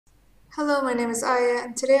Hello, my name is Aya,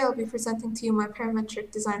 and today I'll be presenting to you my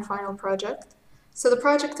parametric design final project. So the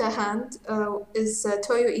project at hand is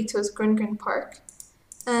Toyo Ito's Grin Grin Park,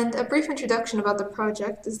 and a brief introduction about the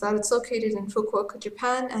project is that it's located in Fukuoka,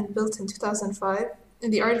 Japan, and built in 2005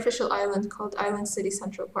 in the artificial island called Island City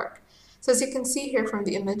Central Park. So as you can see here from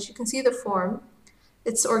the image, you can see the form,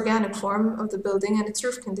 its organic form of the building and its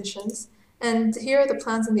roof conditions. And here are the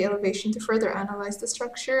plans and the elevation to further analyze the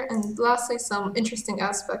structure, and lastly some interesting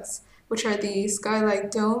aspects, which are the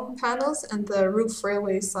skylight dome panels and the roof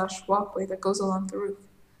railway/walkway that goes along the roof.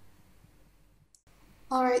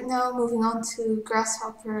 Alright, now moving on to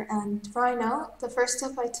Grasshopper and Rhino, the first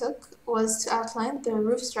step I took was to outline the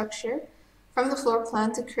roof structure from the floor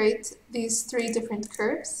plan to create these three different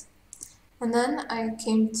curves. And then I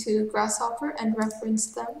came to Grasshopper and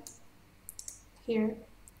referenced them here.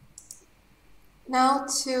 Now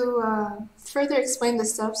to further explain the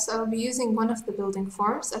steps, I'll be using one of the building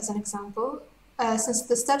forms as an example, since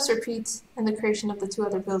the steps repeat in the creation of the two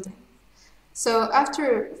other buildings. So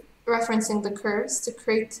after referencing the curves to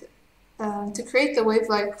create the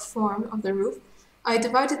wave-like form of the roof, I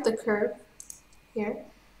divided the curve here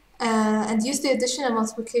and used the addition and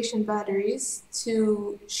multiplication batteries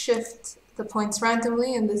to shift the points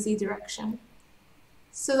randomly in the z direction,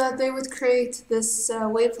 so that they would create this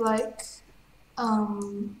wave-like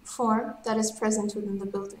form that is present within the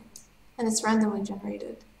building, and it's randomly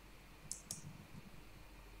generated.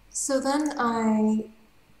 So then I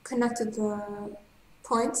connected the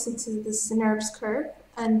points into this NURBS curve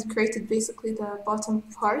and created basically the bottom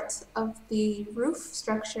part of the roof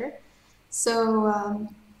structure. So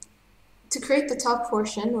to create the top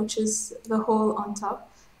portion, which is the hole on top,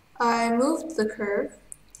 I moved the curve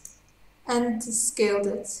and scaled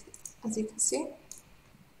it, as you can see.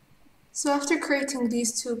 So after creating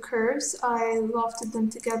these two curves, I lofted them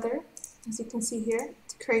together, as you can see here,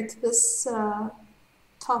 to create this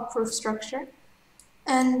top roof structure.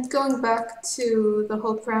 And going back to the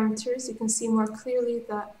hole parameters, you can see more clearly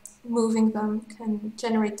that moving them can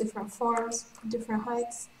generate different forms, different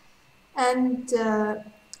heights. And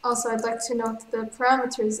also I'd like to note the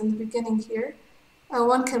parameters in the beginning here.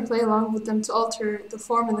 One can play along with them to alter the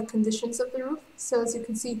form and the conditions of the roof. So as you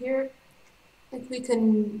can see here, we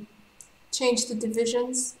can change the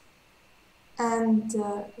divisions, and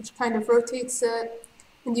which kind of rotates it,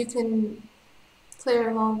 and you can play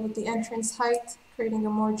along with the entrance height, creating a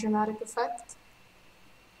more dramatic effect.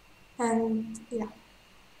 And yeah.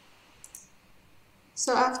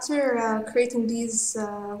 So after creating these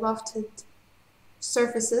lofted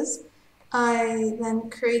surfaces, I then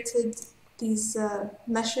created these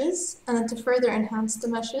meshes, and then to further enhance the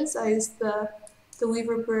meshes, I used the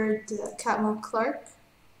Weaverbird Catmull Clark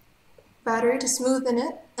battery to smoothen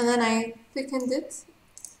it, and then I thickened it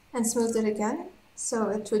and smoothed it again, so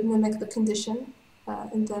it would mimic the condition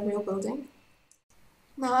in the real building.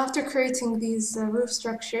 Now after creating these roof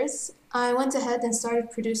structures, I went ahead and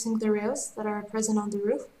started producing the rails that are present on the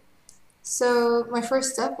roof. So my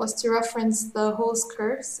first step was to reference the holes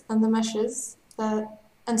curves and the meshes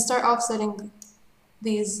and start offsetting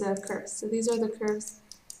these curves. So these are the curves,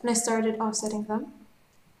 and I started offsetting them.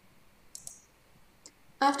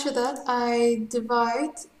 After that, I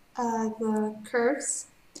divide the curves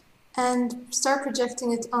and start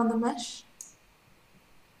projecting it on the mesh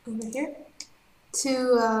over here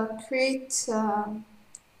to create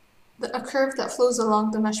a curve that flows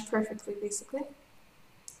along the mesh perfectly, basically.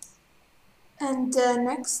 And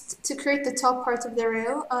next, to create the top part of the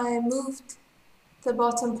rail, I moved the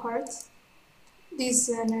bottom part, these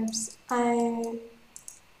NURBS, I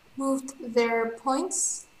moved their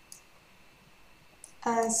points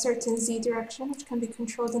a certain z direction, which can be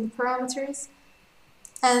controlled in the parameters,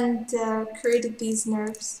 and created these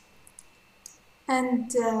NURBS.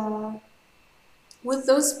 And with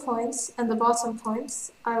those points and the bottom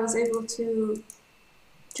points, I was able to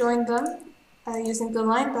join them using the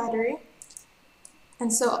line battery.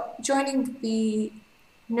 And so joining the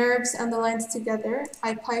NURBS and the lines together,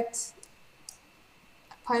 I piped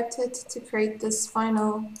it to create this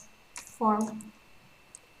final form.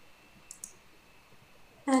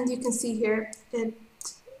 And you can see here, it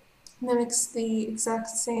mimics the exact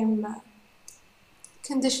same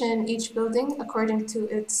condition in each building according to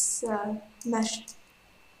its meshed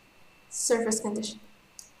surface condition.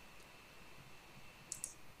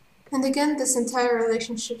 And again, this entire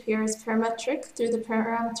relationship here is parametric through the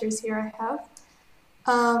parameters here I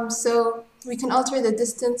have. So we can alter the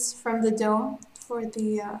distance from the dome for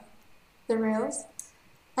the rails,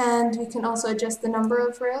 and we can also adjust the number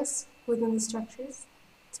of rails within the structures.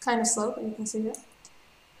 It's kind of slow, but you can see that.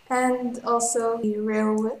 And also the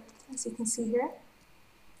rail width, as you can see here.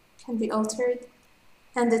 can be altered,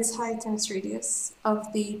 and its height and its radius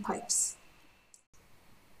of the pipes.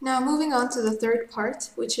 Now moving on to the third part,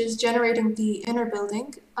 which is generating the inner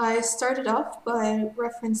building, I started off by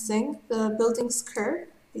referencing the building's curve,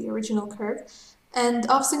 the original curve, and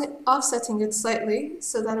offsetting it slightly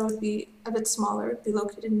so that it would be a bit smaller, it would be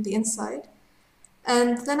located in the inside.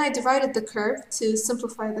 And then I divided the curve to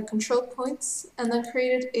simplify the control points, and then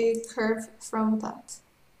created a curve from that.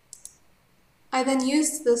 I then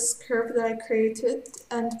used this curve that I created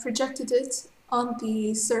and projected it on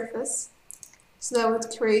the surface, so that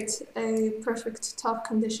would create a perfect top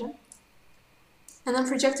condition. And then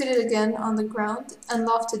projected it again on the ground and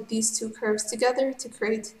lofted these two curves together to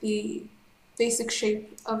create the basic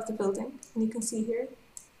shape of the building. And you can see here,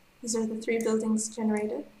 these are the three buildings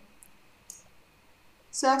generated.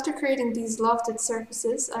 So after creating these lofted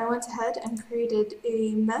surfaces, I went ahead and created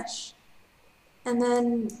a mesh, and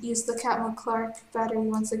then used the Catmull-Clark battery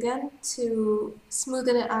once again to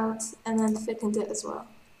smoothen it out and then thickened it as well.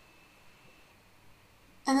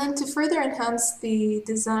 And then to further enhance the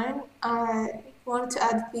design, I wanted to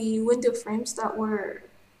add the window frames that were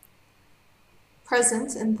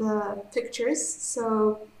present in the pictures.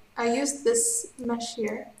 So I used this mesh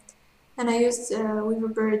here, and I used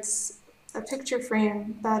Weaverbird's picture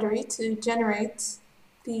frame battery to generate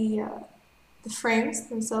the frames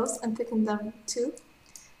themselves and thicken them too.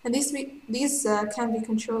 And these can be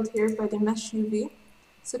controlled here by the mesh UV.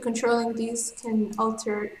 So controlling these can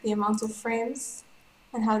alter the amount of frames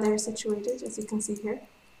and how they're situated, as you can see here.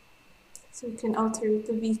 So we can alter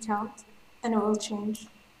the V count, and it will change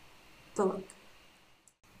the look.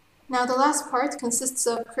 Now the last part consists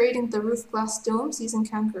of creating the roof glass domes using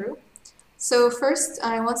Kangaroo. So first,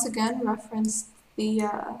 I once again referenced the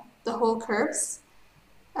whole curves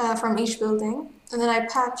from each building, and then I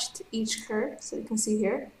patched each curve, so you can see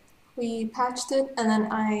here. We patched it, and then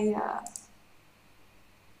I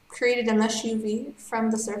created a mesh UV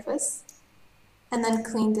from the surface, and then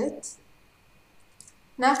cleaned it.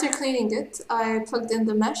 And after cleaning it, I plugged in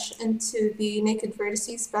the mesh into the Naked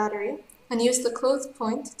Vertices battery and used the closed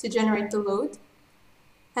point to generate the load,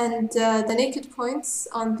 and the naked points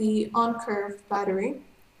on the on-curve battery,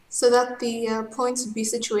 so that the points would be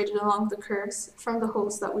situated along the curves from the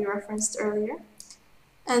holes that we referenced earlier.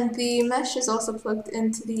 And the mesh is also plugged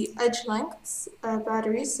into the edge lengths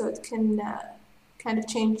battery, so it can kind of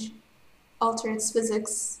alter its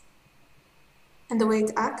physics and the way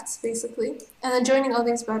it acts, basically. And then joining all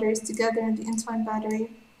these batteries together in the Entwine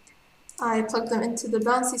battery, I plugged them into the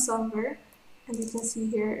Bouncy solver, and you can see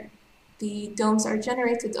here the domes are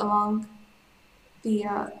generated along the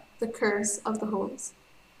curves of the holes.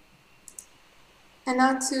 And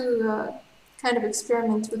now to kind of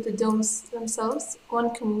experiment with the domes themselves,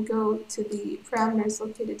 one can go to the parameters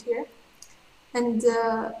located here, and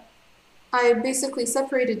I basically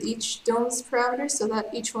separated each dome's parameters so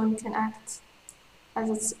that each one can act as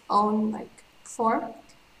its own form,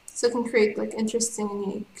 so it can create interesting and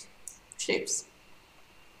unique shapes.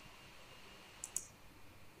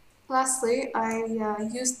 Lastly, I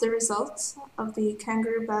used the results of the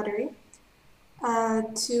Kangaroo battery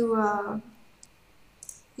to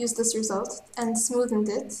use this result and smoothened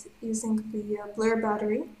it using the Blur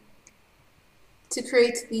battery to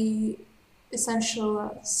create the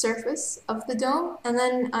essential surface of the dome. And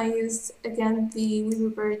then I used again the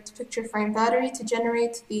Weaverbird picture frame battery to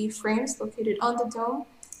generate the frames located on the dome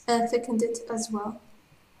and thickened it as well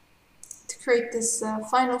to create this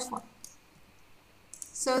final form.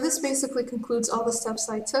 So this basically concludes all the steps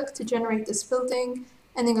I took to generate this building,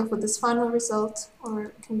 ending up with this final result, or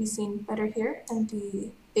it can be seen better here in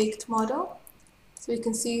the baked model. So we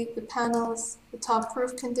can see the panels, the top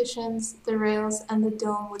roof conditions, the rails, and the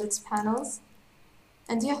dome with its panels.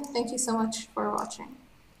 And yeah, thank you so much for watching.